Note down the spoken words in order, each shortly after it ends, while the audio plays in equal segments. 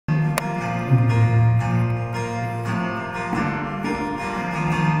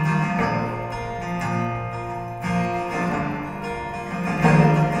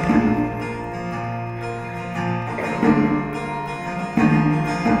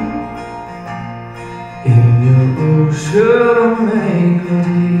should make me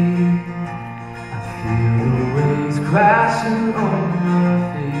deep. I feel the waves crashing on my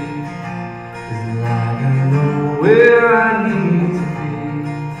feet. It's like I know where I need to be,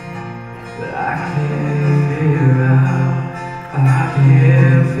 but I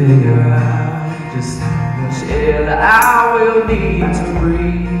can't figure out just how much air that I will need to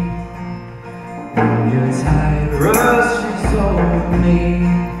breathe. When your tide rushes over me,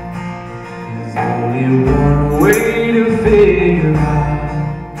 there's only one way to figure out.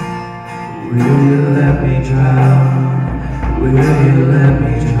 Will you let me drown? Will you let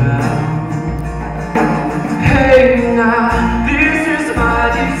me drown? Hey now, this is my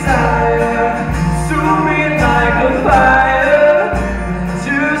desire. Consume me like a fire. I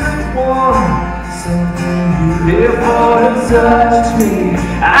just want something beautiful to touch me.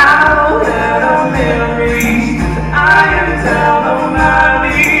 I know that I'm in reach. I am down on my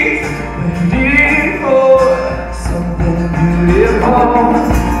knees, waiting for something beautiful.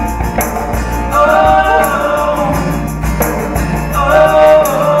 Oh, oh,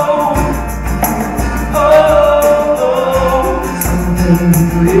 oh, oh, something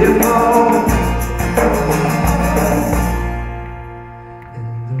beautiful. And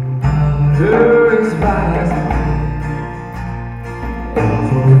the water is rising.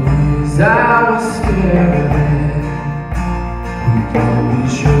 For years I was scared of it. We can't be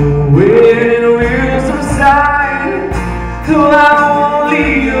sure when we'll subside. Though I won't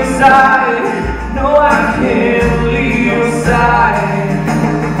leave your side. No, I can't leave your side.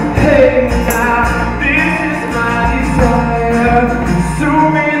 Hey now, this is my desire. Consume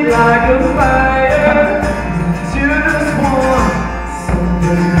me like a fire. You just want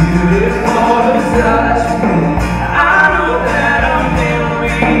something beautiful to touch me. I know that I'm in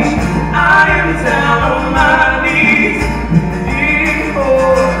reach. I am down on my knees, waiting for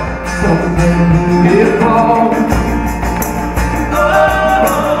something beautiful. Oh,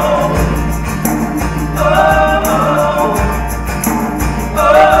 oh, oh,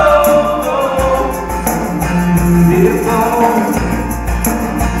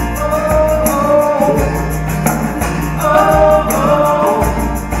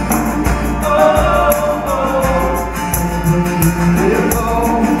 oh, something beautiful.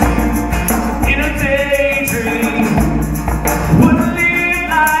 In a daydream, wouldn't live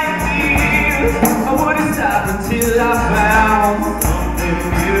like this. I wouldn't stop until I found something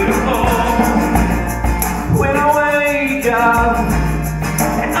beautiful. When I wake up,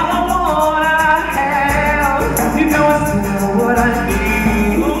 and all I wanna have, you know it's still what I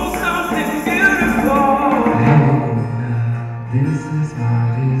need. Oh, something beautiful. Hey, now, this is my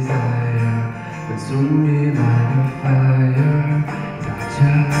desire. Consume me like a fire. I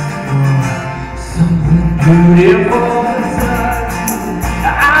just want something beautiful to touch.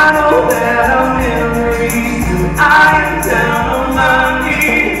 I know that I'm in reach. I am down on my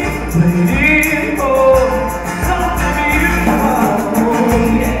knees, waiting for something beautiful.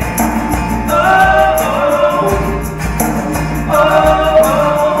 Yeah. Oh, oh, oh,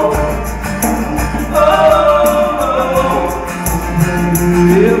 oh, oh, something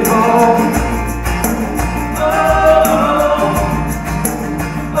beautiful.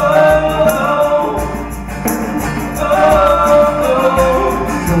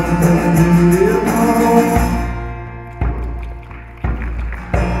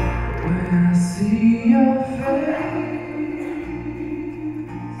 When I see your face,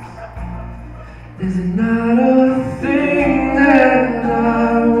 there's not a thing that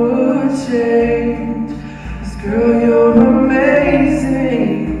I would change. 'Cause girl, you're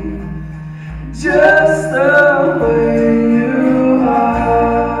amazing, just the way you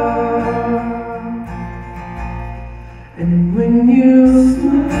are. And when you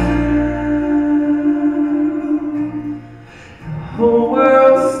the whole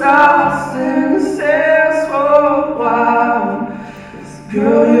world stops and stares for a while. 'Cause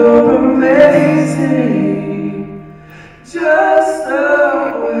girl, you're amazing, just the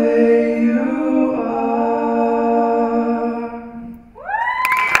way you are.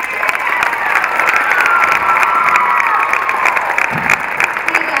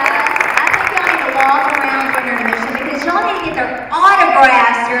 Hey guys, I think y'all need to walk around for intermission because y'all need to get their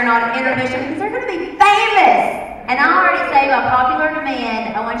autographs during intermission because they're going to be famous. And I already say by popular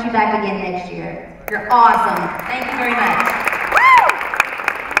demand, I want you back again next year. You're awesome. Thank you very much.